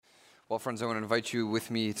Well, friends, I want to invite you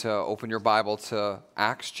with me to open your Bible to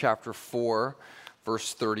Acts chapter 4,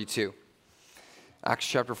 verse 32. Acts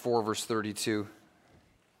chapter 4, verse 32.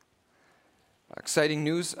 Exciting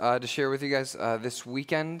news to share with you guys this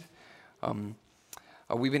weekend.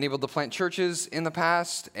 We've been able to plant churches in the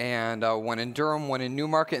past, and one in Durham, one in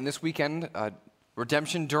Newmarket, and this weekend,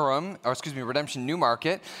 Redemption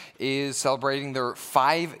Newmarket is celebrating their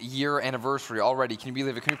 5-year anniversary already. Can you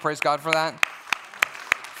believe it? Can you praise God for that?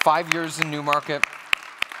 5 years in Newmarket.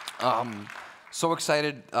 So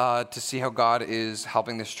excited to see how God is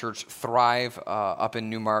helping this church thrive up in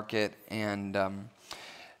Newmarket, and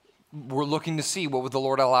we're looking to see what would the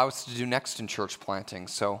Lord allow us to do next in church planting.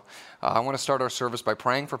 So I want to start our service by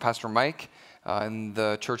praying for Pastor Mike and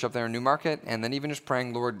the church up there in Newmarket, and then even just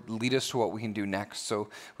praying, Lord, lead us to what we can do next. So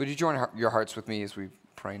would you join your hearts with me as we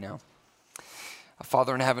pray now?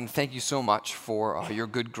 Father in heaven, thank you so much for your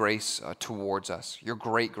good grace towards us, your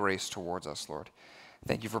great grace towards us, Lord.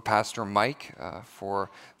 Thank you for Pastor Mike,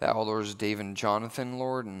 for the elders Dave and Jonathan,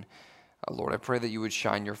 Lord. And Lord, I pray that you would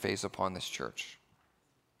shine your face upon this church.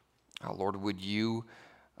 Lord, would you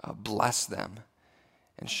bless them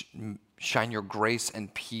and shine your grace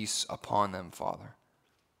and peace upon them, Father.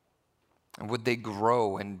 And would they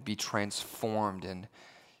grow and be transformed and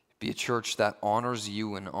be a church that honors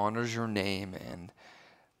you and honors your name and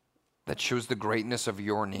that shows the greatness of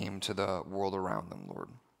your name to the world around them, Lord.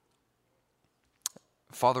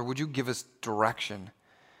 Father, would you give us direction?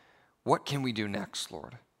 What can we do next,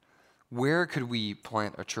 Lord? Where could we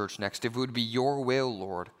plant a church next? If it would be your will,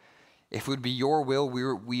 Lord, if it would be your will,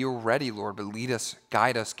 we are ready, Lord, but lead us,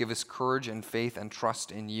 guide us, give us courage and faith and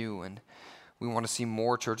trust in you. And we want to see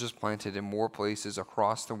more churches planted in more places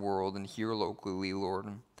across the world and here locally, Lord.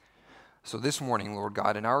 So this morning, Lord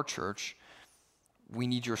God, in our church, we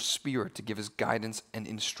need your Spirit to give us guidance and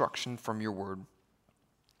instruction from your word.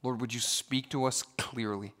 Lord, would you speak to us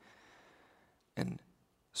clearly and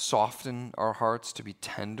soften our hearts to be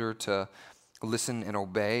tender, to listen and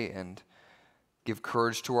obey, and give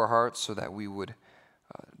courage to our hearts so that we would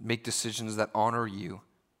make decisions that honor you.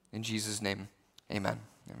 In Jesus' name, amen.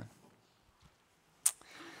 Amen.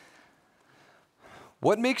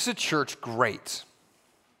 What makes a church great?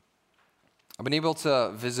 I've been able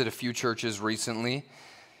to visit a few churches recently.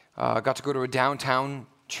 Got to go to a downtown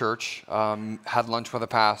church, had lunch with a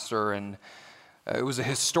pastor, and it was a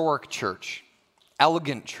historic church,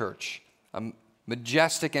 elegant church,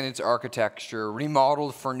 majestic in its architecture,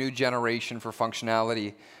 remodeled for a new generation for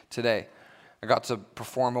functionality today. I got to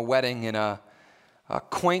perform a wedding in a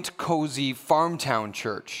quaint, cozy farm town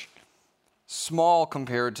church. Small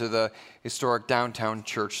compared to the historic downtown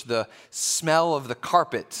church. The smell of the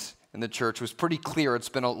carpet in the church was pretty clear. It's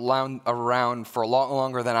been around for a lot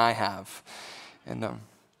longer than I have. And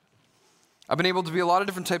I've been able to be a lot of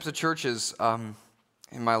different types of churches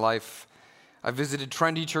in my life. I visited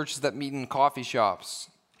trendy churches that meet in coffee shops.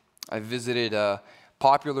 I visited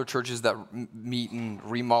popular churches that meet in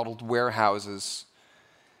remodeled warehouses.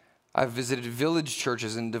 I've visited village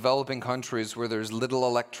churches in developing countries where there's little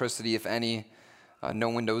electricity, if any, no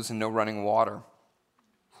windows and no running water.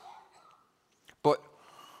 But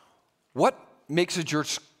what makes a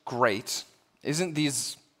church great isn't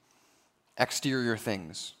these exterior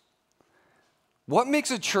things. What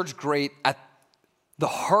makes a church great at the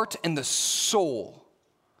heart and the soul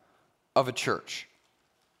of a church?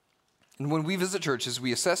 And when we visit churches,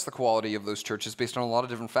 we assess the quality of those churches based on a lot of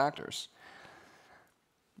different factors.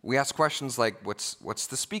 We ask questions like, what's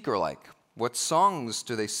the speaker like? What songs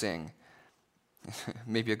do they sing?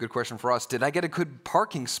 Maybe a good question for us. Did I get a good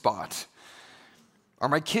parking spot? Are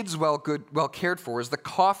my kids well cared for? Is the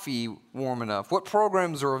coffee warm enough? What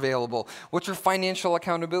programs are available? What's your financial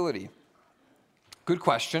accountability? Good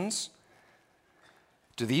questions.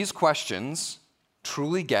 Do these questions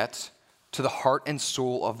truly get to the heart and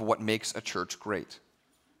soul of what makes a church great?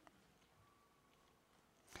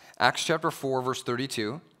 Acts chapter 4, verse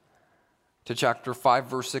 32 to chapter 5,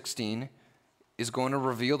 verse 16 is going to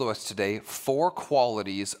reveal to us today 4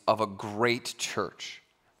 qualities of a great church.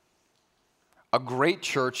 A great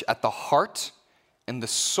church at the heart and the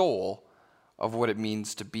soul of what it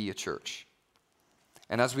means to be a church.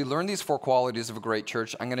 And as we learn these 4 qualities of a great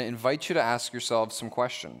church, I'm going to invite you to ask yourselves some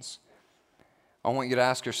questions. I want you to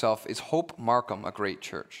ask yourself, is Hope Markham a great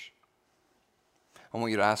church? I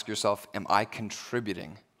want you to ask yourself, am I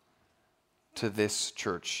contributing to this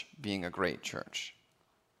church being a great church?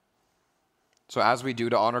 So as we do,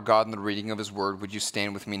 to honor God in the reading of his word, would you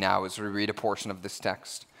stand with me now as we read a portion of this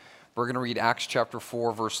text? We're going to read Acts chapter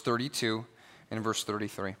 4, verse 32 and verse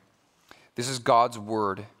 33. This is God's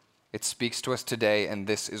word. It speaks to us today, and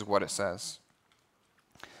this is what it says.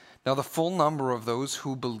 Now the full number of those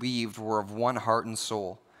who believed were of one heart and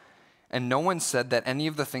soul. And no one said that any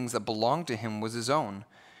of the things that belonged to him was his own,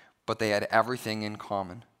 but they had everything in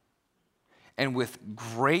common. And with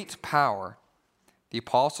great power, the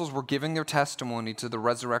apostles were giving their testimony to the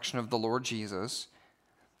resurrection of the Lord Jesus,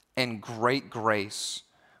 and great grace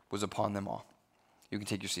was upon them all. You can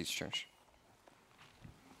take your seats, church.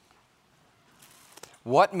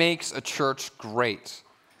 What makes a church great?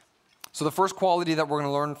 So the first quality that we're going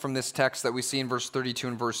to learn from this text that we see in verse 32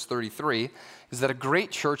 and verse 33 is that a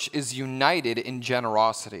great church is united in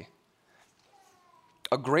generosity.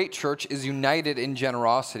 A great church is united in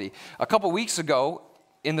generosity. A couple weeks ago,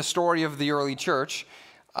 in the story of the early church,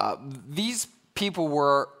 these people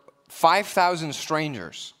were 5,000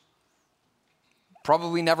 strangers.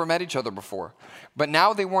 Probably never met each other before. But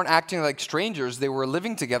now they weren't acting like strangers, they were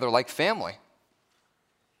living together like family.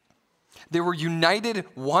 They were united,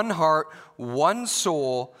 one heart, one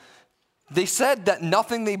soul. They said that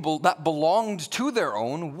nothing that belonged to their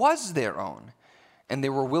own was their own, and they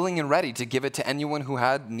were willing and ready to give it to anyone who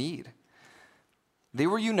had need. They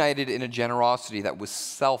were united in a generosity that was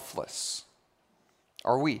selfless.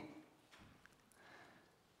 Are we?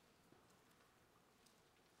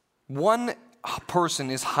 One person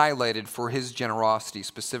is highlighted for his generosity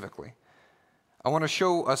specifically. I want to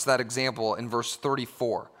show us that example in verse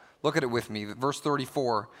 34. Look at it with me. Verse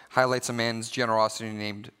 34 highlights a man's generosity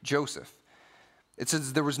named Joseph. It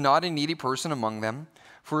says, "There was not a needy person among them,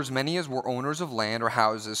 for as many as were owners of land or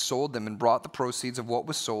houses sold them and brought the proceeds of what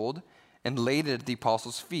was sold and laid it at the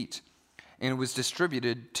apostles' feet, and it was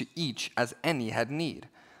distributed to each as any had need.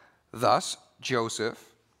 Thus,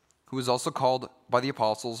 Joseph, who was also called by the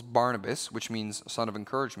apostles Barnabas, which means son of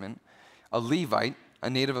encouragement, a Levite, a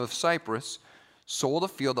native of Cyprus, sold a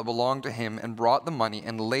field that belonged to him and brought the money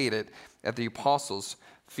and laid it at the apostles'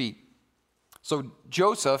 feet." So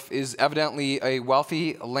Joseph is evidently a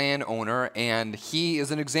wealthy landowner, and he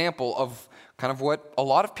is an example of kind of what a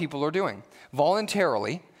lot of people are doing.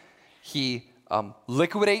 Voluntarily, he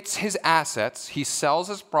liquidates his assets, he sells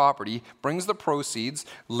his property, brings the proceeds,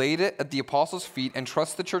 laid it at the apostles' feet, and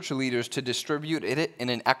trusts the church leaders to distribute it in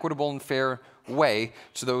an equitable and fair way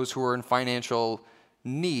to those who are in financial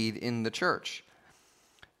need in the church.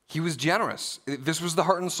 He was generous. This was the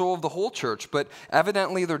heart and soul of the whole church, but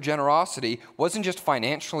evidently their generosity wasn't just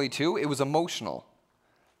financially too, it was emotional.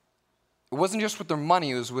 It wasn't just with their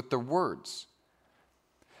money, it was with their words.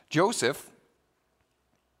 Joseph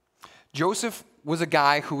was a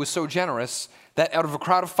guy who was so generous that out of a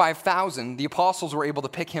crowd of 5,000, the apostles were able to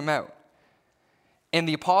pick him out. And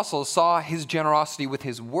the apostles saw his generosity with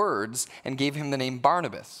his words and gave him the name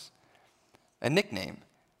Barnabas, a nickname,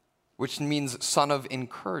 which means son of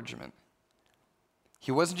encouragement.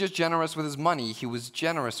 He wasn't just generous with his money, he was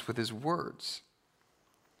generous with his words.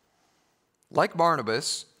 Like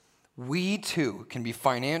Barnabas, we too can be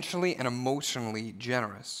financially and emotionally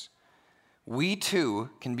generous. We too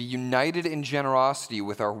can be united in generosity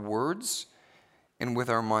with our words and with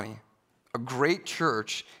our money. A great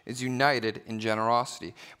church is united in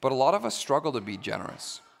generosity, but a lot of us struggle to be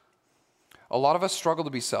generous. A lot of us struggle to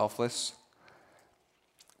be selfless.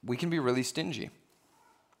 We can be really stingy.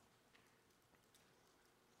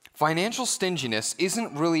 Financial stinginess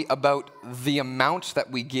isn't really about the amount that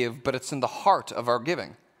we give, but it's in the heart of our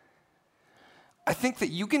giving. I think that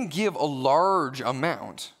you can give a large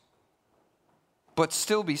amount, but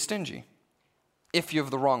still be stingy if you have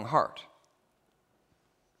the wrong heart.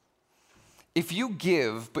 If you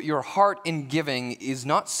give, but your heart in giving is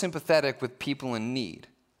not sympathetic with people in need,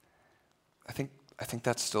 I think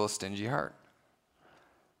that's still a stingy heart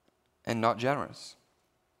and not generous.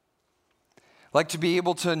 Like to be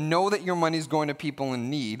able to know that your money is going to people in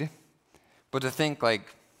need, but to think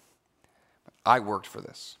like, I worked for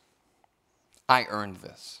this. I earned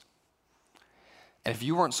this. And if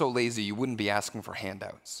you weren't so lazy, you wouldn't be asking for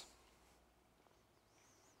handouts.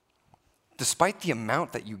 Despite the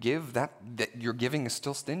amount that you give, that you're giving is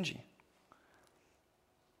still stingy.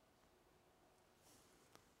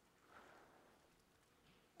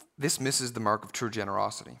 This misses the mark of true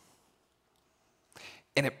generosity.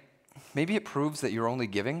 And maybe it proves that you're only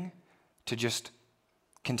giving to just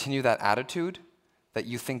continue that attitude that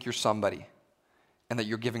you think you're somebody, and that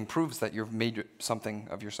you're giving proves that you've made something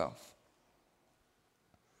of yourself.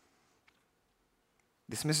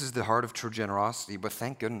 This misses the heart of true generosity, but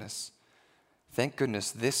thank goodness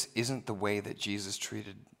this isn't the way that Jesus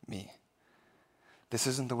treated me. This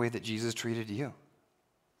isn't the way that Jesus treated you.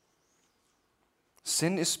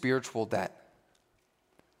 Sin is spiritual debt.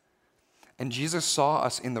 And Jesus saw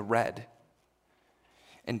us in the red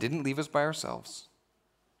and didn't leave us by ourselves.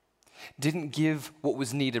 didn't give what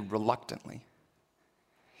was needed reluctantly.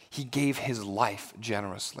 He gave his life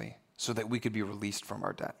generously so that we could be released from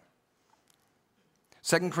our debt.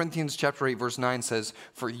 2 Corinthians chapter 8, verse 9 says,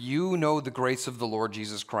 "For you know the grace of the Lord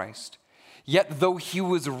Jesus Christ. Yet though he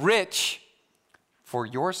was rich, for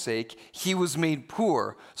your sake, he was made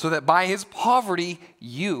poor, so that by his poverty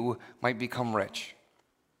you might become rich."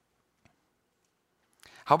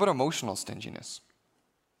 How about emotional stinginess?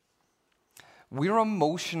 We're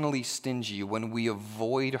emotionally stingy when we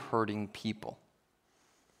avoid hurting people.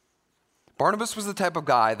 Barnabas was the type of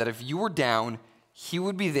guy that if you were down, he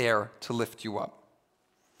would be there to lift you up.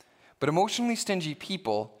 But emotionally stingy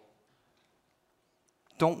people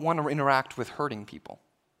don't want to interact with hurting people.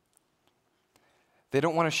 They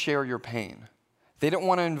don't want to share your pain. They don't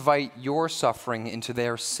want to invite your suffering into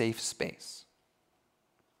their safe space.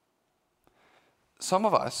 Some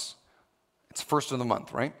of us, it's first of the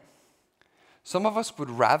month, right? Some of us would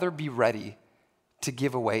rather be ready to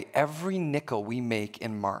give away every nickel we make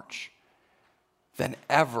in March than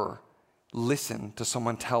ever listen to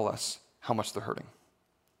someone tell us how much they're hurting.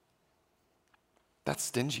 That's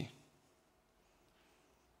stingy.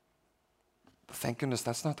 But thank goodness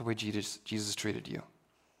that's not the way Jesus treated you.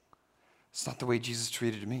 It's not the way Jesus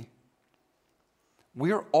treated me.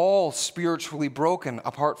 We are all spiritually broken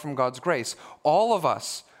apart from God's grace. All of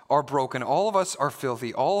us are broken. All of us are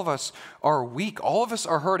filthy. All of us are weak. All of us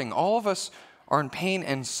are hurting. All of us are in pain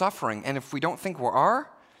and suffering. And if we don't think we are,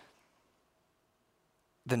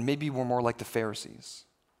 then maybe we're more like the Pharisees.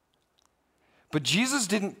 But Jesus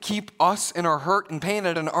didn't keep us in our hurt and pain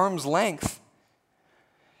at an arm's length.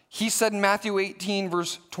 He said in Matthew 18,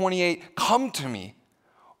 verse 28, "Come to me,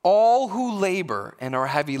 all who labor and are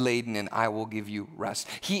heavy laden, and I will give you rest."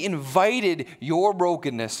 He invited your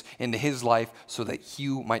brokenness into his life so that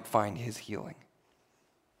you might find his healing.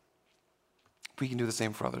 We can do the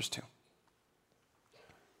same for others too.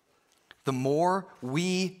 The more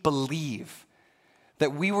we believe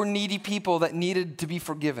that we were needy people that needed to be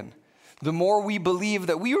forgiven, the more we believe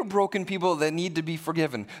that we are broken people that need to be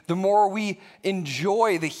forgiven, the more we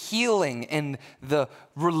enjoy the healing and the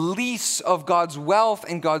release of God's wealth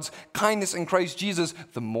and God's kindness in Christ Jesus,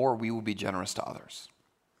 the more we will be generous to others.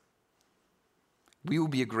 We will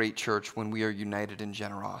be a great church when we are united in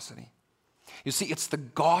generosity. You see, it's the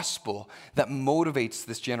gospel that motivates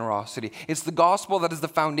this generosity. It's the gospel that is the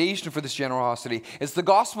foundation for this generosity. It's the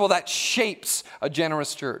gospel that shapes a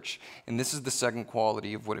generous church. And this is the second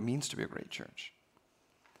quality of what it means to be a great church.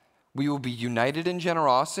 We will be united in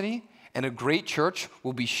generosity, and a great church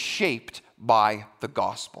will be shaped by the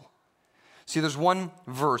gospel. See, there's one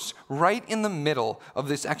verse right in the middle of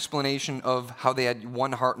this explanation of how they had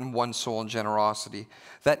one heart and one soul in generosity.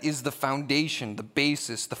 That is the foundation, the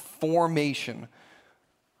basis, the formation.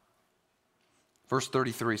 Verse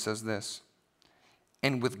 33 says this,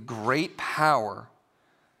 "And with great power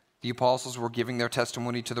the apostles were giving their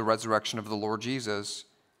testimony to the resurrection of the Lord Jesus,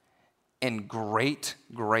 and great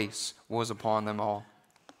grace was upon them all."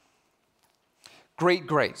 Great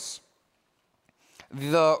grace.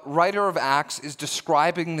 The writer of Acts is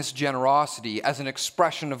describing this generosity as an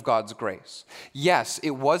expression of God's grace. Yes,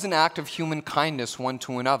 it was an act of human kindness one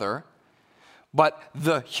to another, but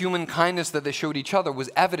the human kindness that they showed each other was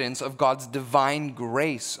evidence of God's divine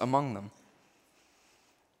grace among them.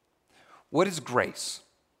 What is grace?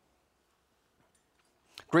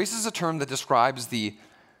 Grace is a term that describes the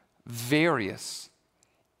various,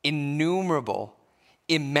 innumerable,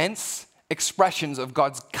 immense expressions of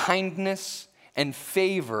God's kindness and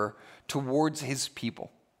favor towards his people.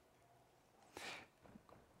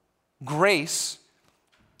 Grace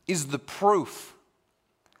is the proof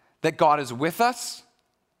that God is with us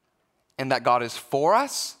and that God is for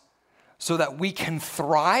us so that we can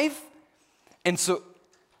thrive and so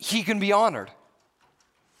he can be honored.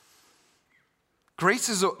 Grace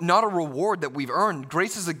is not a reward that we've earned.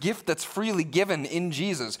 Grace is a gift that's freely given in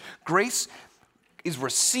Jesus. Grace is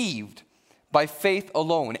received by faith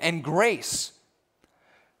alone, and grace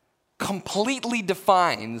completely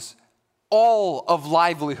defines all of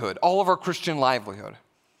livelihood, all of our Christian livelihood.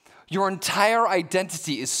 Your entire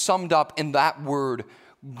identity is summed up in that word,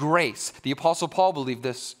 grace. The Apostle Paul believed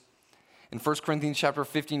this. In 1 Corinthians chapter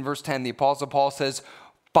 15, verse 10, the Apostle Paul says,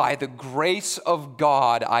 "By the grace of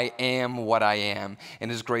God, I am what I am, and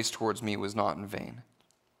his grace towards me was not in vain."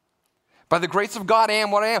 By the grace of God, I am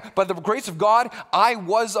what I am. By the grace of God, I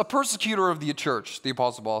was a persecutor of the church, the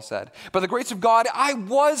Apostle Paul said. By the grace of God, I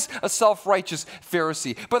was a self-righteous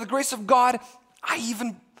Pharisee. By the grace of God, I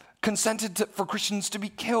even consented for Christians to be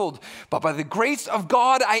killed. But by the grace of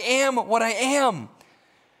God, I am what I am.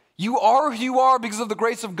 You are who you are because of the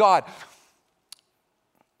grace of God.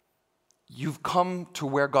 you've come to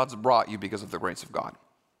where God's brought you because of the grace of God.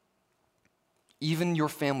 Even your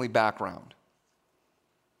family background,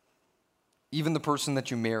 even the person that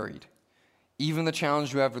you married, even the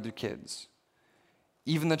challenge you have with your kids,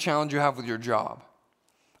 even the challenge you have with your job,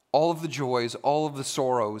 all of the joys, all of the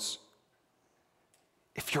sorrows,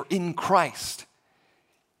 if you're in Christ,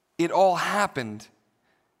 it all happened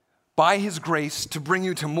by His grace to bring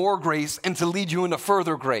you to more grace and to lead you into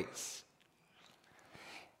further grace.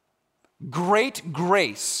 Great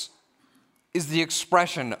grace is the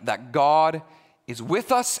expression that God is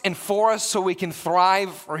with us and for us so we can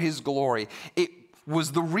thrive for His glory. It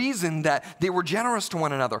was the reason that they were generous to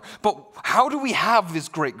one another. But how do we have this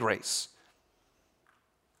great grace?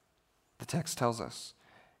 The text tells us,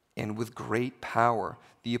 and with great power,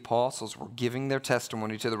 the apostles were giving their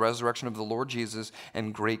testimony to the resurrection of the Lord Jesus,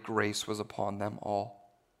 and great grace was upon them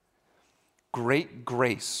all. Great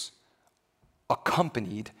grace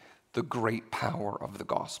accompanied the great power of the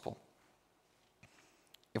gospel.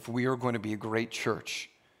 If we are going to be a great church,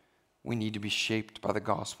 we need to be shaped by the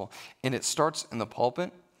gospel. And it starts in the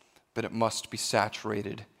pulpit, but it must be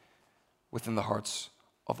saturated within the hearts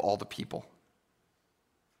of all the people.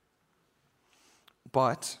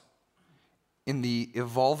 But in the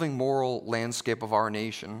evolving moral landscape of our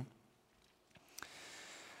nation,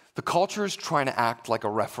 the culture is trying to act like a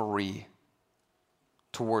referee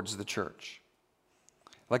towards the church.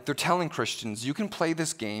 Like they're telling Christians, you can play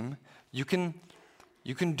this game, you can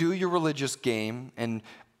do your religious game and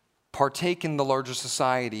partake in the larger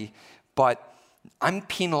society, but I'm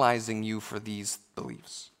penalizing you for these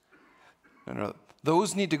beliefs. No,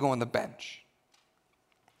 those need to go on the bench.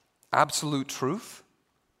 Absolute truth,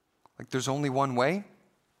 like there's only one way,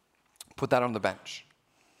 put that on the bench.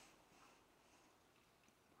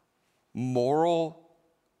 Moral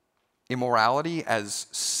immorality as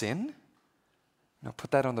sin, now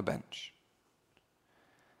put that on the bench.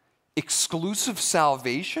 Exclusive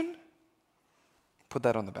salvation, put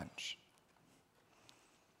that on the bench.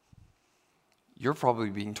 You're probably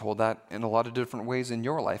being told that in a lot of different ways in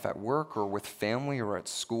your life, at work or with family or at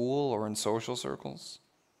school or in social circles.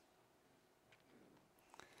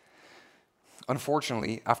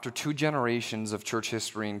 Unfortunately, after 2 generations of church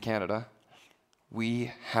history in Canada,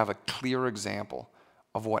 we have a clear example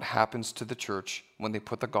of what happens to the church when they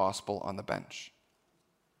put the gospel on the bench.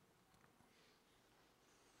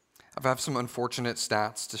 I have some unfortunate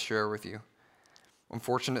stats to share with you.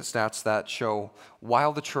 Unfortunate stats that show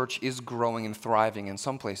while the church is growing and thriving in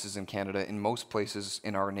some places in Canada, in most places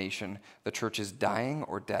in our nation, the church is dying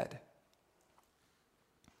or dead.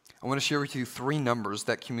 I want to share with you 3 numbers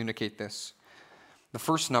that communicate this. The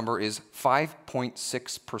first number is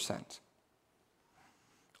 5.6%.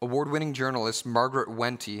 Award-winning journalist Margaret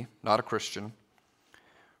Wente, not a Christian,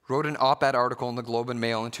 wrote an op-ed article in the Globe and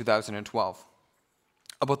Mail in 2012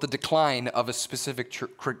 about the decline of a specific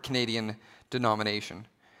Canadian denomination.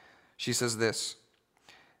 She says this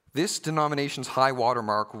denomination's high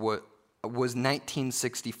watermark was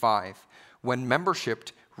 1965, when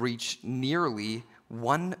membership reached nearly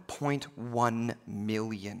 1.1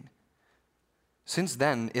 million. Since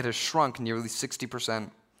then, it has shrunk nearly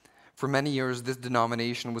 60%. For many years, this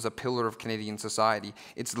denomination was a pillar of Canadian society.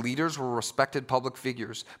 Its leaders were respected public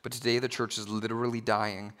figures, but today the church is literally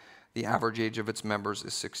dying. The average age of its members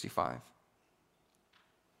is 65.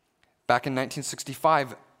 Back in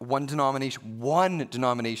 1965, one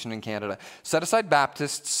denomination in Canada, set aside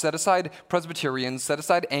Baptists, set aside Presbyterians, set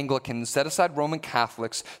aside Anglicans, set aside Roman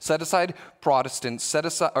Catholics, set aside Protestants, set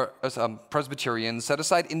aside Presbyterians, set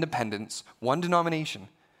aside Independents, one denomination,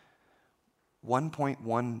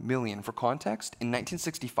 1.1 million. For context, in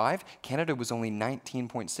 1965, Canada was only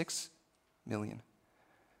 19.6 million.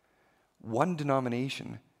 One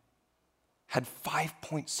denomination had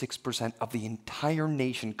 5.6% of the entire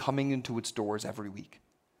nation coming into its doors every week.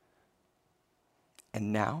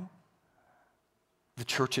 And now, the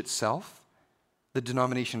church itself, the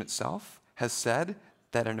denomination itself, has said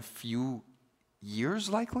that in a few years,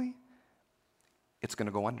 likely, it's going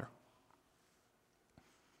to go under.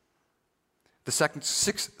 The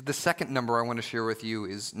second number I want to share with you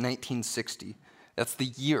is 1960. That's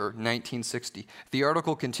the year 1960. The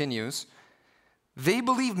article continues, they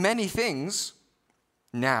believe many things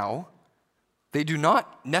now. They do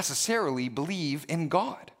not necessarily believe in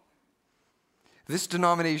God. This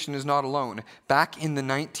denomination is not alone. Back in the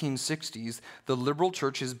 1960s, the liberal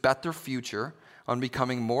churches bet their future on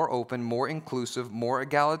becoming more open, more inclusive, more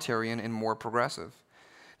egalitarian, and more progressive.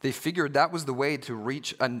 They figured that was the way to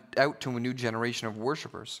reach out to a new generation of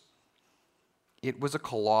worshipers. It was a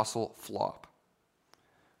colossal flop.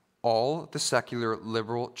 All the secular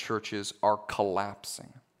liberal churches are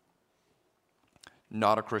collapsing.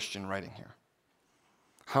 not a Christian writing here.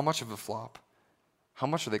 How much of a flop? How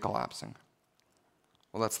much are they collapsing?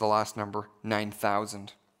 Well, that's the last number,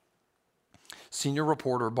 9,000. Senior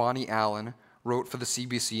reporter Bonnie Allen wrote for the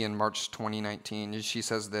CBC in March 2019, and she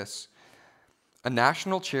says this: a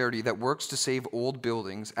national charity that works to save old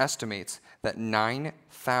buildings estimates that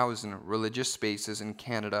 9,000 religious spaces in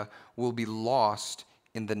Canada will be lost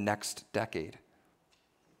in the next decade.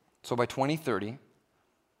 So by 2030,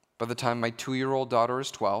 by the time my 2-year-old daughter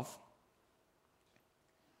is 12,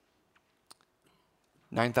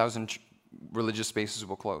 9,000 religious spaces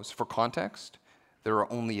will close. For context, there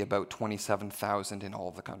are only about 27,000 in all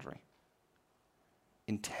of the country.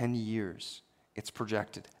 In 10 years, it's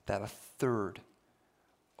projected that a third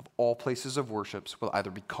of all places of worship will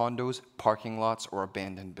either be condos, parking lots, or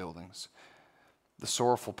abandoned buildings. The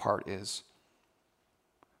sorrowful part is,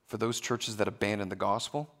 for those churches that abandoned the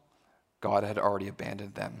gospel, God had already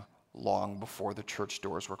abandoned them long before the church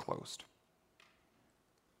doors were closed.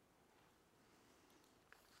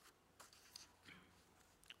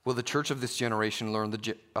 Will the church of this generation learn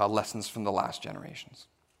the lessons from the last generations?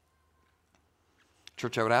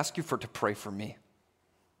 Church, I would ask you to pray for me.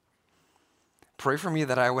 Pray for me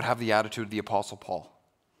that I would have the attitude of the Apostle Paul.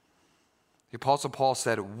 The Apostle Paul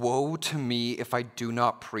said, "Woe to me if I do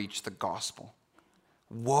not preach the gospel."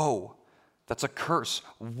 Woe. That's a curse.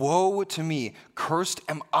 Woe to me. Cursed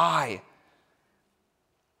am I.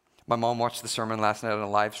 My mom watched the sermon last night on a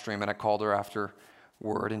live stream, and I called her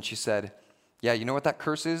afterward, and she said, "Yeah, you know what that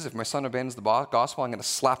curse is? If my son abandons the gospel, I'm going to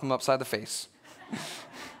slap him upside the face."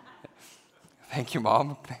 Thank you,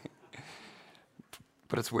 Mom.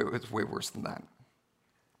 But it's way worse than that.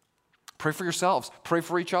 Pray for yourselves. Pray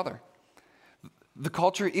for each other. The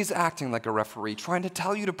culture is acting like a referee, trying to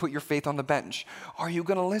tell you to put your faith on the bench. Are you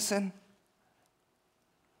going to listen?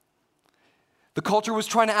 The culture was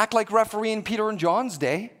trying to act like referee in Peter and John's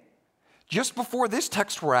day. Just before this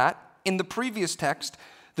text we're at, in the previous text,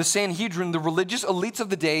 the Sanhedrin, the religious elites of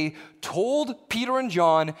the day, told Peter and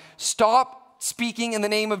John, "Stop speaking in the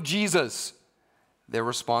name of Jesus." Their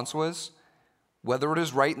response was, "Whether it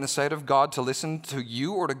is right in the sight of God to listen to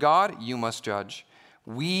you or to God, you must judge.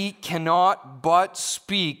 We cannot but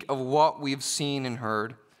speak of what we've seen and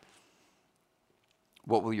heard."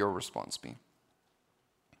 What will your response be?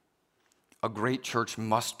 A great church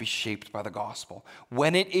must be shaped by the gospel.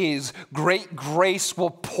 When it is, great grace will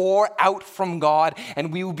pour out from God,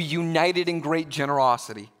 and we will be united in great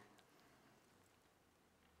generosity.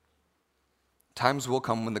 Times will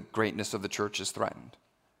come when the greatness of the church is threatened.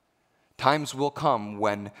 Times will come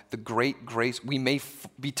when the great grace, we may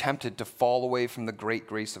be tempted to fall away from the great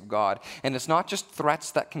grace of God. And it's not just threats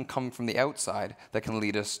that can come from the outside that can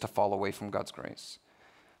lead us to fall away from God's grace.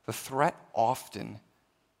 The threat often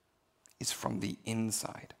is from the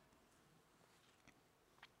inside.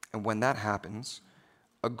 And when that happens,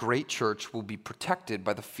 a great church will be protected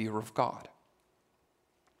by the fear of God.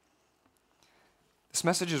 This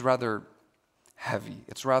message is rather heavy,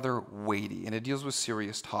 it's rather weighty, and it deals with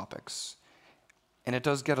serious topics. And it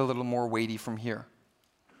does get a little more weighty from here.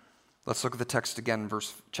 Let's look at the text again,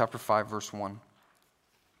 chapter 5, verse 1.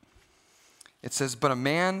 It says, "But a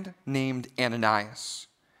man named Ananias,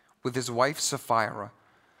 with his wife Sapphira,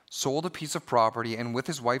 sold a piece of property, and with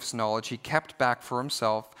his wife's knowledge, he kept back for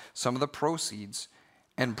himself some of the proceeds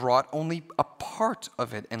and brought only a part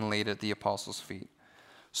of it and laid it at the apostles' feet."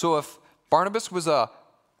 So if Barnabas was a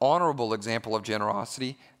honorable example of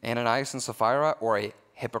generosity, Ananias and Sapphira are a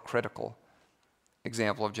hypocritical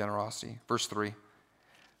example of generosity. Verse 3,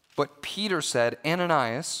 "But Peter said,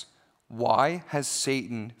 'Ananias, why has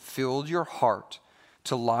Satan filled your heart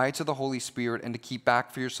to lie to the Holy Spirit and to keep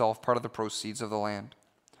back for yourself part of the proceeds of the land?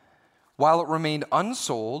 While it remained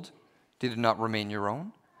unsold, did it not remain your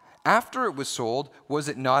own? After it was sold, was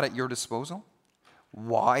it not at your disposal?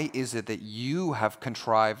 Why is it that you have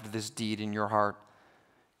contrived this deed in your heart?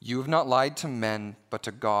 You have not lied to men, but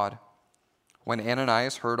to God.' When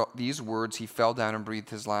Ananias heard these words, he fell down and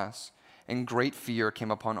breathed his last, and great fear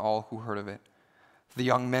came upon all who heard of it. The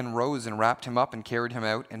young men rose and wrapped him up and carried him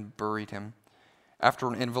out and buried him. After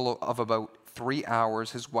an interval of about 3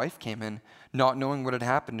 hours, his wife came in, not knowing what had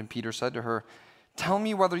happened, and Peter said to her, 'Tell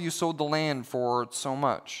me whether you sold the land for so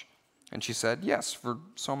much.' And she said, 'Yes, for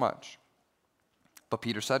so much.' But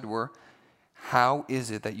Peter said to her, 'How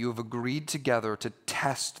is it that you have agreed together to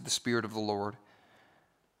test the Spirit of the Lord?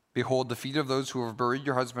 Behold, the feet of those who have buried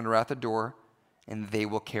your husband are at the door, and they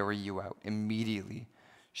will carry you out.' Immediately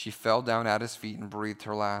she fell down at his feet and breathed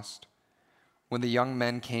her last. When the young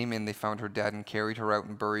men came in, they found her dead and carried her out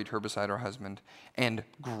and buried her beside her husband. And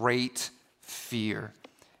great fear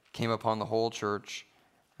came upon the whole church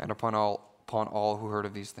and upon all upon all who heard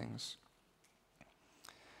of these things.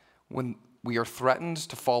 When we are threatened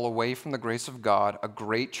to fall away from the grace of God, a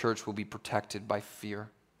great church will be protected by fear.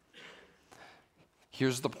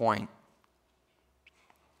 Here's the point.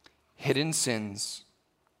 Hidden sins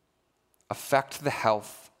affect the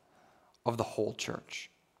health of the whole church.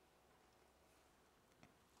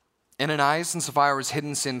 Ananias and Sapphira's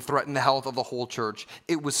hidden sin threatened the health of the whole church.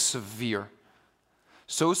 It was severe.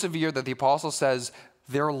 So severe that the apostle says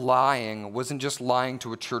their lying wasn't just lying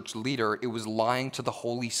to a church leader, it was lying to the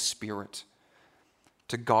Holy Spirit,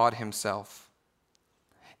 to God himself.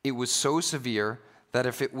 It was so severe that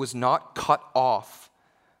if it was not cut off,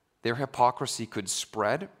 their hypocrisy could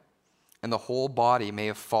spread, and the whole body may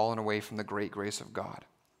have fallen away from the great grace of God.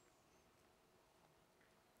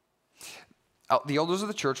 The elders of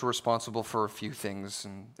the church were responsible for a few things,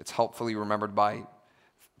 and it's helpfully remembered by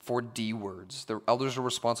 4 D words. The elders are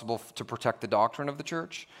responsible to protect the doctrine of the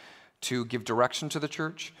church, to give direction to the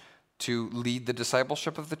church, to lead the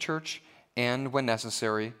discipleship of the church, and, when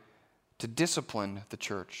necessary, to discipline the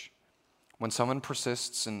church. When someone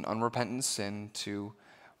persists in unrepentant sin, to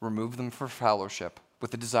remove them from fellowship with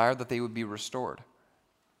the desire that they would be restored.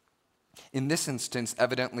 In this instance,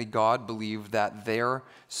 evidently God believed that their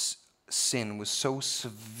sin was so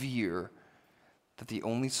severe that the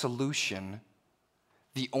only solution,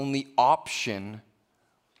 the only option,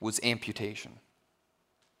 was amputation.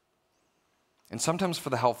 And sometimes for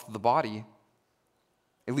the health of the body,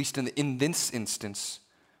 at least in this instance,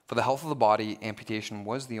 for the health of the body, amputation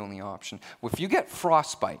was the only option. Well, if you get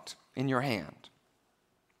frostbite in your hand,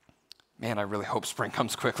 man, I really hope spring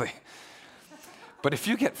comes quickly. But if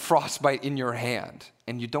you get frostbite in your hand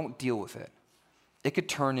and you don't deal with it, it could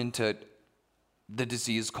turn into the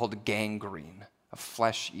disease called gangrene, a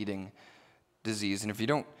flesh-eating disease. And if you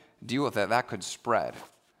don't deal with it, that could spread.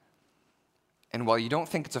 And while you don't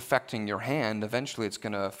think it's affecting your hand, eventually it's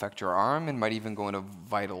going to affect your arm and might even go into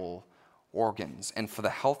vital organs. And for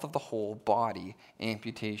the health of the whole body,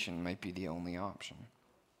 amputation might be the only option.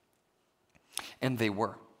 And they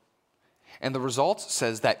were. And the result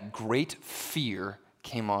says that great fear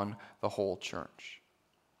came on the whole church.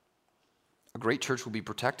 A great church will be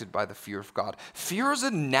protected by the fear of God. Fear is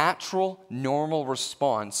a natural, normal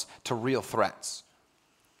response to real threats,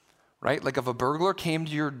 right? Like if a burglar came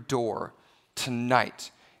to your door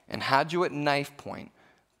tonight and had you at knife point,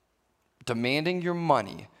 demanding your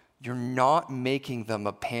money, you're not making them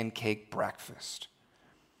a pancake breakfast.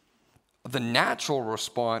 The natural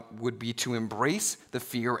response would be to embrace the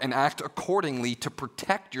fear and act accordingly to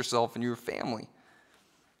protect yourself and your family.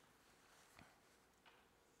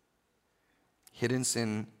 Hidden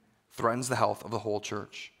sin threatens the health of the whole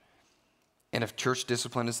church. And if church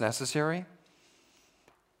discipline is necessary,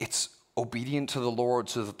 it's obedient to the Lord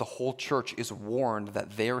so that the whole church is warned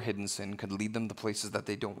that their hidden sin could lead them to places that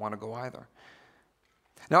they don't want to go either.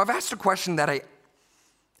 Now, I've asked a question that I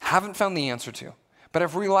haven't found the answer to, but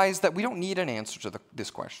I've realized that we don't need an answer to this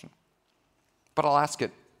question. But I'll ask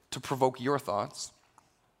it to provoke your thoughts.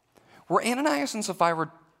 Were Ananias and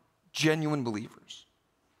Sapphira genuine believers?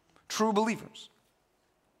 True believers?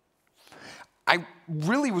 I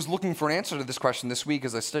really was looking for an answer to this question this week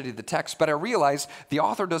as I studied the text, but I realized the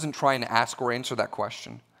author doesn't try and ask or answer that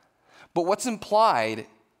question. But what's implied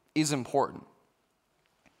is important.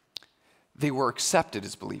 They were accepted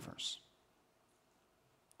as believers.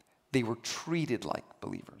 They were treated like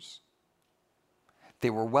believers.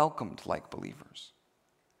 They were welcomed like believers.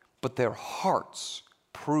 But their hearts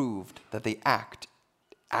proved that they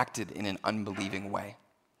acted in an unbelieving way.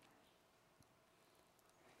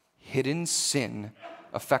 Hidden sin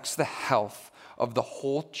affects the health of the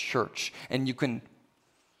whole church, and you can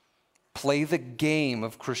play the game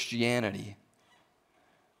of Christianity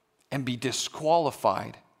and be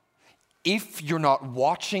disqualified if you're not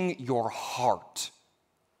watching your heart.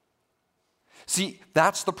 See,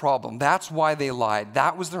 that's the problem. That's why they lied.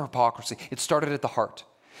 That was their hypocrisy. It started at the heart.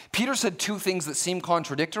 Peter said 2 things that seem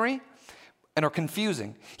contradictory and are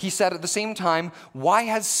confusing. He said at the same time, why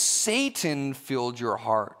has Satan filled your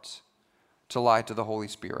heart to lie to the Holy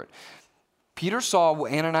Spirit? Peter saw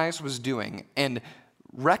what Ananias was doing and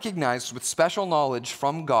recognized with special knowledge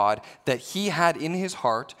from God that he had in his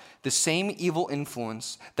heart the same evil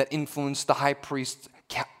influence that influenced the high priest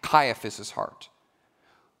Caiaphas' heart,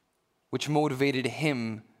 which motivated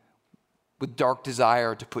him with dark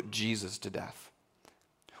desire to put Jesus to death,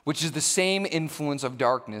 which is the same influence of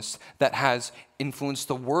darkness that has influenced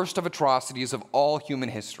the worst of atrocities of all human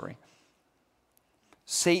history.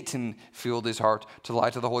 Satan filled his heart to lie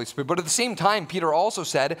to the Holy Spirit. But at the same time, Peter also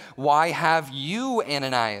said, why have you,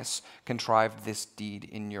 Ananias, contrived this deed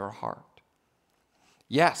in your heart?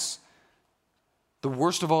 Yes, The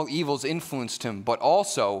worst of all evils influenced him, but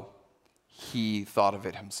also he thought of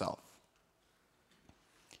it himself.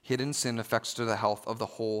 Hidden sin affects the health of the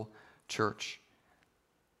whole church.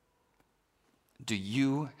 Do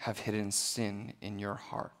you have hidden sin in your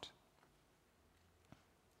heart?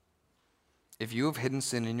 If you have hidden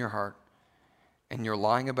sin in your heart and you're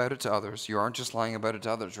lying about it to others, you aren't just lying about it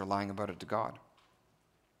to others, you're lying about it to God.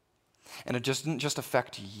 And it doesn't just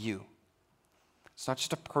affect you. It's not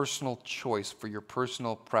just a personal choice for your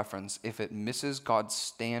personal preference. If it misses God's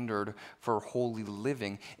standard for holy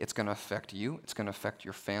living, it's going to affect you. It's going to affect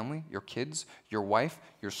your family, your kids, your wife,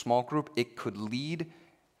 your small group. It could lead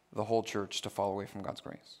the whole church to fall away from God's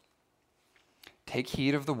grace. Take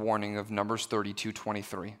heed of the warning of Numbers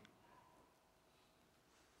 32:23.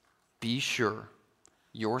 Be sure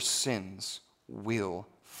your sins will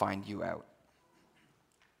find you out.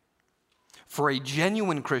 For a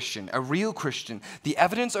genuine Christian, a real Christian, the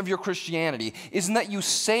evidence of your Christianity isn't that you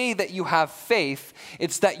say that you have faith,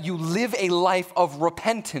 it's that you live a life of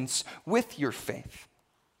repentance with your faith.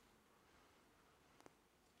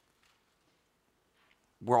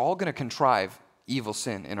 We're all going to contrive evil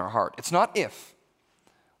sin in our heart. It's not if.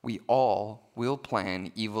 We all will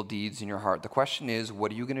plan evil deeds in your heart. The question is,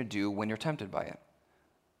 what are you going to do when you're tempted by it?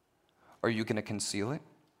 Are you going to conceal it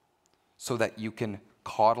so that you can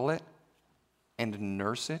coddle it and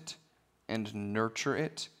nurse it and nurture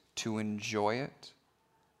it to enjoy it?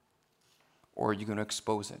 Or are you going to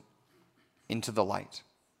expose it into the light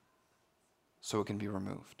so it can be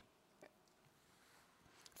removed?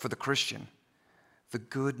 For the Christian, the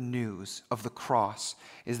good news of the cross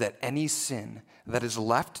is that any sin that is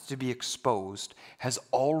left to be exposed has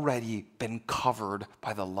already been covered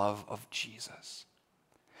by the love of Jesus.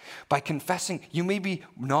 By confessing, you may be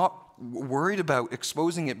not worried about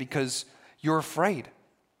exposing it because you're afraid.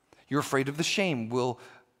 You're afraid of the shame. Will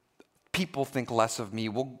people think less of me?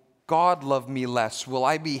 Will God love me less? Will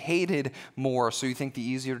I be hated more? So you think the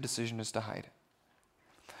easier decision is to hide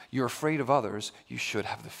it. You're afraid of others. You should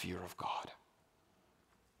have the fear of God.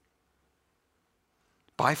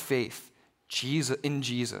 By faith, in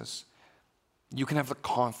Jesus, you can have the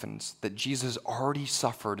confidence that Jesus already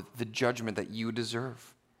suffered the judgment that you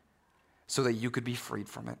deserve so that you could be freed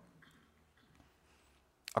from it.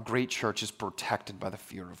 A great church is protected by the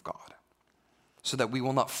fear of God so that we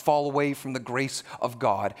will not fall away from the grace of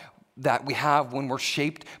God that we have when we're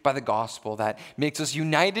shaped by the gospel that makes us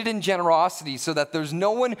united in generosity so that there's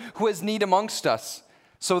no one who has need amongst us.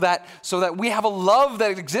 So that we have a love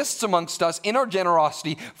that exists amongst us in our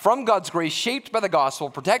generosity from God's grace, shaped by the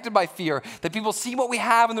gospel, protected by fear, that people see what we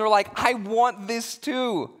have and they're like, I want this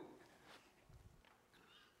too.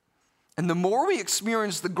 And the more we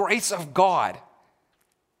experience the grace of God,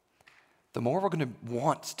 the more we're going to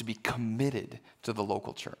want to be committed to the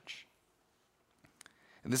local church.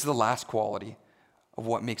 And this is the last quality of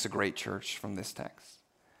what makes a great church from this text.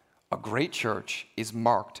 A great church is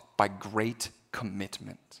marked by great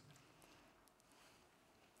commitment.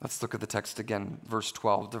 Let's look at the text again, verse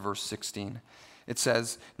 12 to verse 16. It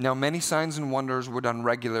says, "Now many signs and wonders were done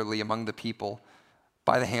regularly among the people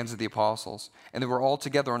by the hands of the apostles, and they were all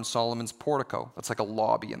together in Solomon's portico." That's like a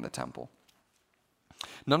lobby in the temple.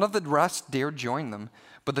 "None of the rest dared join them,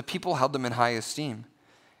 but the people held them in high esteem.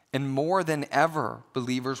 And more than ever,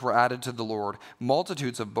 believers were added to the Lord,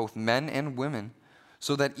 multitudes of both men and women,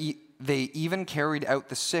 so that they even carried out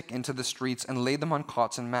the sick into the streets and laid them on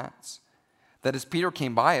cots and mats, that as Peter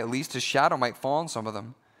came by, at least his shadow might fall on some of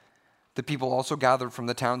them. The people also gathered from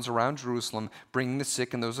the towns around Jerusalem, bringing the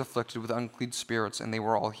sick and those afflicted with unclean spirits, and they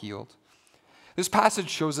were all healed." This passage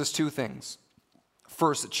shows us two things.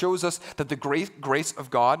 First, it shows us that the great grace of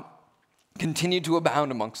God continued to abound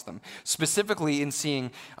amongst them, specifically in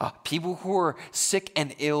seeing people who were sick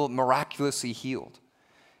and ill miraculously healed.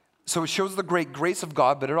 So it shows the great grace of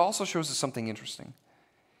God, but it also shows us something interesting.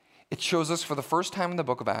 It shows us for the first time in the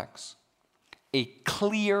book of Acts a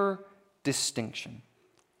clear distinction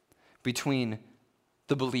between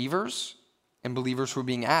the believers and believers who are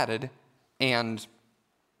being added and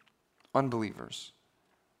unbelievers,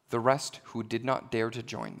 the rest who did not dare to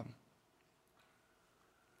join them.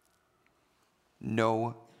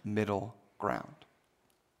 No middle ground.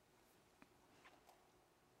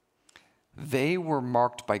 They were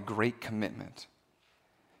marked by great commitment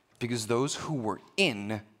because those who were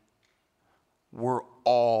in were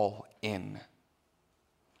all in.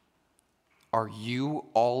 Are you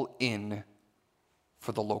all in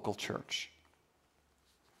for the local church?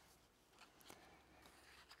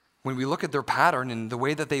 When we look at their pattern and the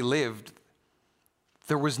way that they lived,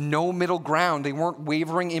 there was no middle ground. They weren't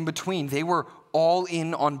wavering in between. They were all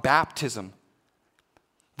in on baptism.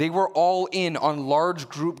 They were all in on large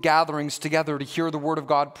group gatherings together to hear the word of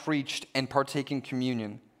God preached and partake in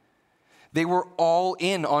communion. They were all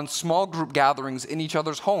in on small group gatherings in each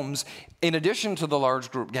other's homes in addition to the large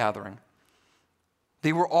group gathering.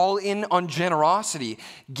 They were all in on generosity,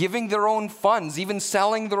 giving their own funds, even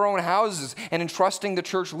selling their own houses, and entrusting the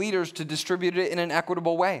church leaders to distribute it in an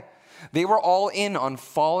equitable way. They were all in on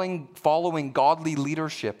following godly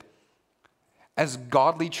leadership as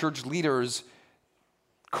godly church leaders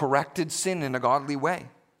corrected sin in a godly way.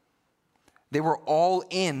 They were all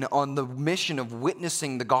in on the mission of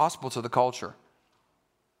witnessing the gospel to the culture.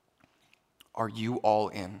 Are you all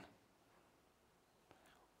in?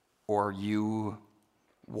 Or are you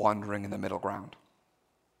wandering in the middle ground?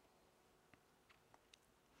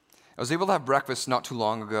 I was able to have breakfast not too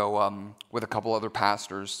long ago with a couple other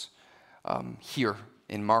pastors here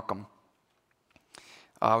in Markham.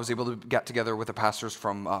 I was able to get together with the pastors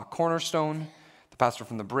from Cornerstone, the pastor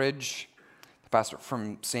from the Bridge, the pastor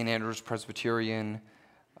from St. Andrew's Presbyterian,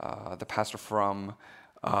 the pastor from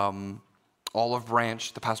Olive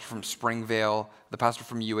Branch, the pastor from Springvale, the pastor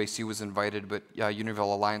from UAC was invited, but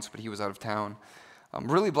Unionville Alliance, but he was out of town.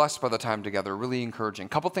 I'm really blessed by the time together, really encouraging. A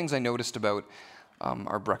couple things I noticed about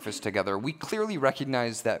our breakfast together. We clearly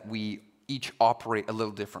recognize that we each operate a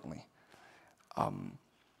little differently.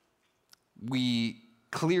 We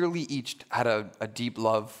clearly each had a deep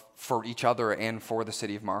love for each other and for the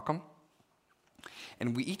city of Markham.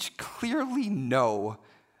 And we each clearly know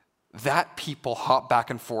that people hop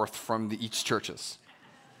back and forth from each churches.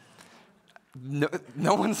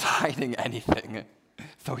 No one's hiding anything,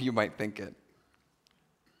 though you might think it.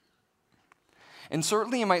 And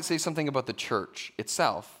certainly you might say something about the church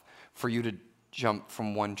itself for you to jump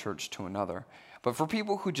from one church to another. But for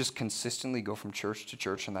people who just consistently go from church to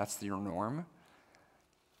church and that's your norm,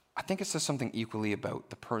 I think it says something equally about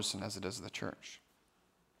the person as it does the church.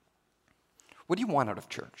 What do you want out of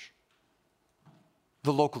church?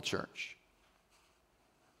 The local church.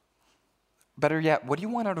 Better yet, what do you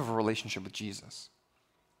want out of a relationship with Jesus?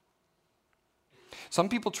 Some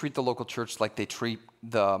people treat the local church like they treat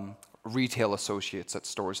the retail associates at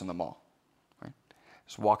stores in the mall. Right?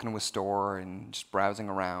 Just walking into a store and just browsing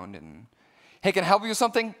around and, hey, can I help you with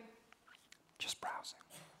something? Just browsing.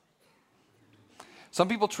 Some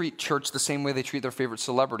people treat church the same way they treat their favorite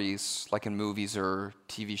celebrities, like in movies or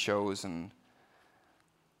TV shows, and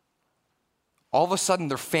all of a sudden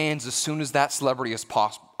they're fans as soon as that celebrity is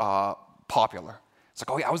popular. It's like,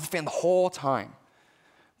 oh yeah, I was the fan the whole time.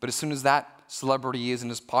 But as soon as that celebrity isn't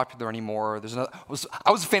as popular anymore, there's another,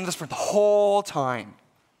 I was a fan of this for the whole time.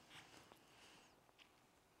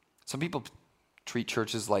 Some people treat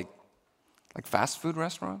churches like fast food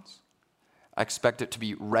restaurants. I expect it to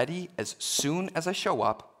be ready as soon as I show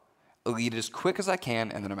up, I'll eat it as quick as I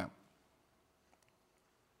can, and then I'm out.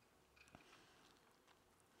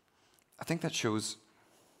 I think that shows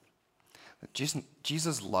that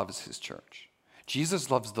Jesus loves his church.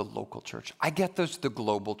 Jesus loves the local church. I get there's the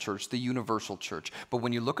global church, the universal church. But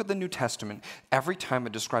when you look at the New Testament, every time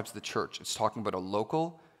it describes the church, it's talking about a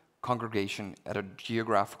local congregation at a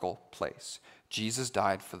geographical place. Jesus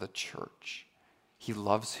died for the church. He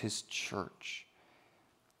loves his church.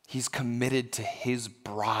 He's committed to his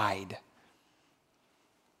bride.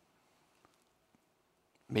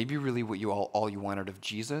 Maybe really what all you want out of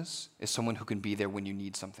Jesus is someone who can be there when you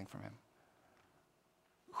need something from him.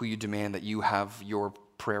 Who you demand that you have your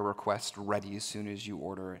prayer request ready as soon as you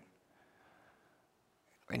order it.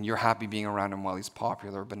 And you're happy being around him while he's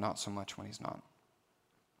popular, but not so much when he's not.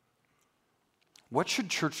 What should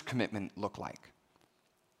church commitment look like?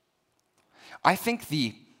 I think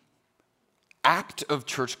the act of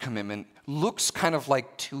church commitment looks kind of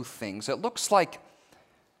like two things. It looks like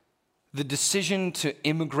the decision to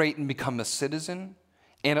immigrate and become a citizen,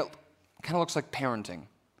 and it kind of looks like parenting.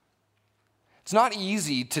 It's not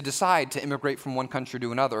easy to decide to immigrate from one country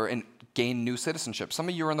to another and gain new citizenship. Some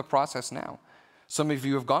of you are in the process now. Some of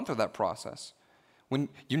you have gone through that process. When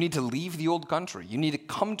you need to leave the old country, you need to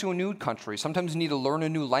come to a new country. Sometimes you need to learn a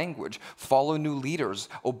new language, follow new leaders,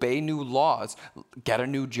 obey new laws, get a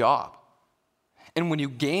new job. And when you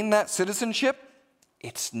gain that citizenship,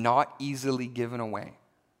 it's not easily given away.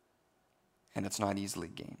 And it's not easily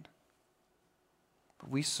gained. But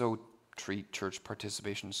we so treat church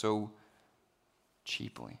participation so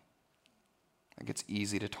cheaply. Like it's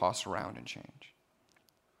easy to toss around and change.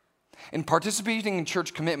 And participating in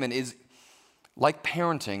church commitment is like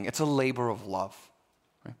parenting, it's a labor of love.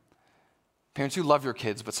 Right? Parents, you love your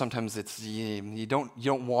kids, but sometimes it's you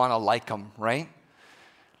don't want to like them, right?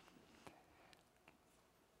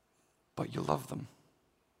 But you love them.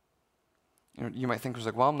 You might think,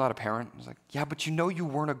 well, I'm not a parent. It's like, yeah, but you know you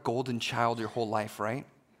weren't a golden child your whole life, right?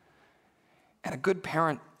 And a good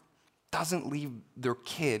parent doesn't leave their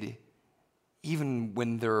kid even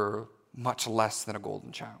when they're much less than a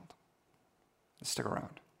golden child. Stick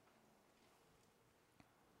around.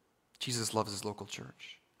 Jesus loves his local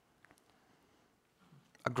church.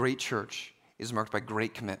 A great church is marked by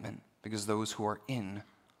great commitment because those who are in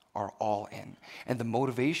are all in. And the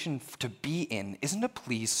motivation to be in isn't to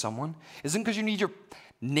please someone, isn't because you need your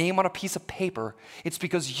name on a piece of paper. It's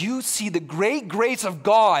because you see the great grace of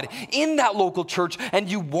God in that local church and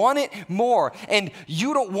you want it more. And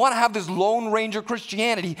you don't want to have this Lone Ranger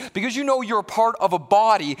Christianity because you know you're a part of a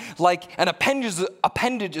body like an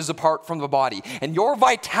appendage is apart from the body. And your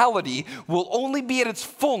vitality will only be at its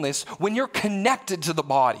fullness when you're connected to the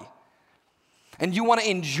body. And you want to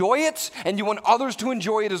enjoy it, and you want others to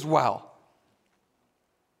enjoy it as well.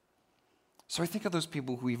 So I think of those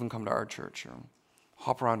people who even come to our church or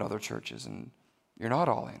hop around other churches, and you're not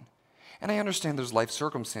all in. And I understand there's life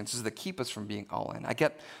circumstances that keep us from being all in. I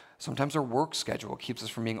get sometimes our work schedule keeps us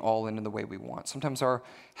from being all in the way we want. Sometimes our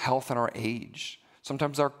health and our age.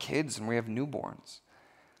 Sometimes our kids, and we have newborns.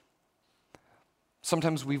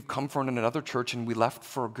 Sometimes we've come from another church, and we left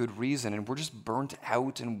for a good reason, and we're just burnt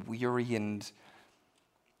out and weary, and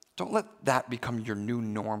don't let that become your new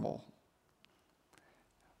normal.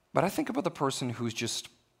 But I think about the person who just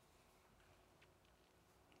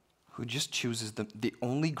chooses the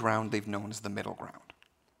only ground they've known is the middle ground.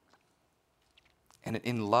 And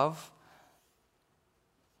in love,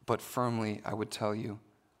 but firmly, I would tell you,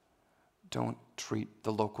 don't treat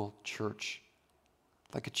the local church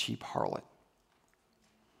like a cheap harlot.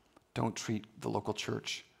 Don't treat the local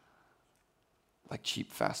church like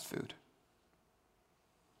cheap fast food.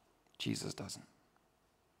 Jesus doesn't.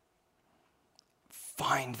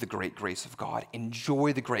 Find the great grace of God,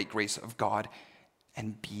 enjoy the great grace of God,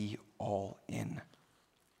 and be all in.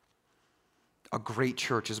 A great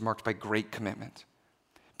church is marked by great commitment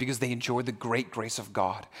because they enjoy the great grace of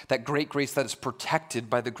God, that great grace that is protected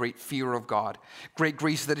by the great fear of God, great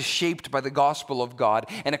grace that is shaped by the gospel of God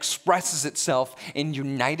and expresses itself in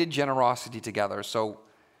united generosity together. So,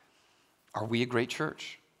 are we a great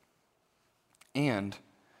church? And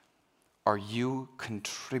are you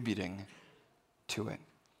contributing to it?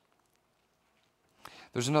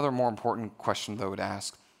 There's another more important question, though, to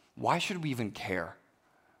ask. Why should we even care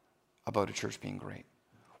about a church being great?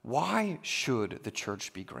 Why should the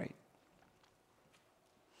church be great?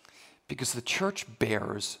 Because the church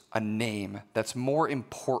bears a name that's more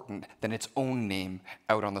important than its own name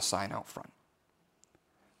out on the sign out front.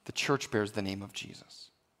 The church bears the name of Jesus.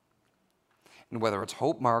 And whether it's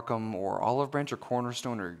Hope Markham or Olive Branch or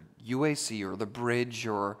Cornerstone or UAC or The Bridge,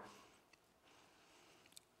 or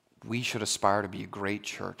we should aspire to be a great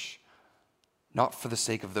church, not for the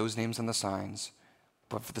sake of those names on the signs,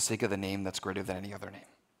 but for the sake of the name that's greater than any other name,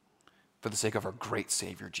 for the sake of our great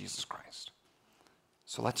Savior, Jesus Christ.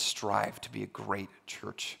 So let's strive to be a great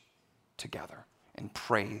church together and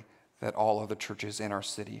pray that all other churches in our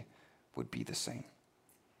city would be the same.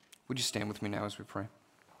 Would you stand with me now as we pray?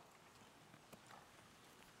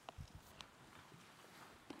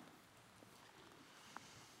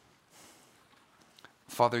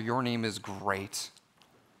 Father, your name is great.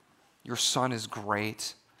 Your Son is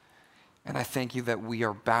great. And I thank you that we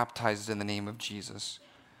are baptized in the name of Jesus.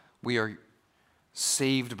 We are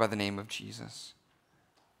saved by the name of Jesus.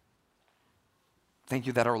 Thank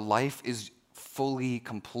you that our life is fully,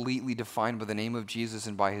 completely defined by the name of Jesus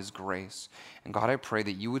and by his grace. And God, I pray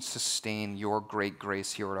that you would sustain your great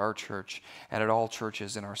grace here at our church and at all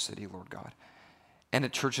churches in our city, Lord God. And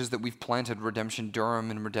at churches that we've planted, Redemption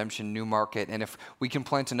Durham and Redemption Newmarket. And if we can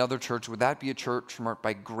plant another church, would that be a church marked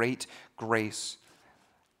by great grace?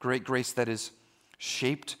 Great grace that is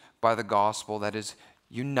shaped by the gospel, that is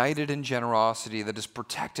united in generosity, that is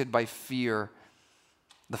protected by fear,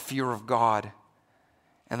 the fear of God,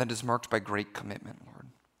 and that is marked by great commitment, Lord.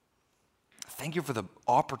 Thank you for the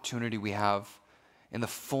opportunity we have in the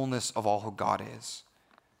fullness of all who God is.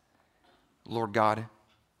 Lord God,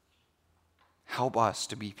 help us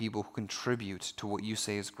to be people who contribute to what you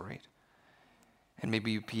say is great. And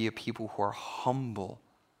maybe be a people who are humble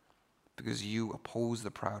because you oppose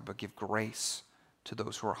the proud but give grace to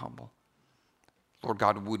those who are humble. Lord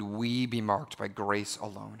God, would we be marked by grace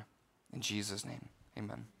alone? In Jesus' name,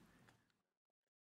 amen.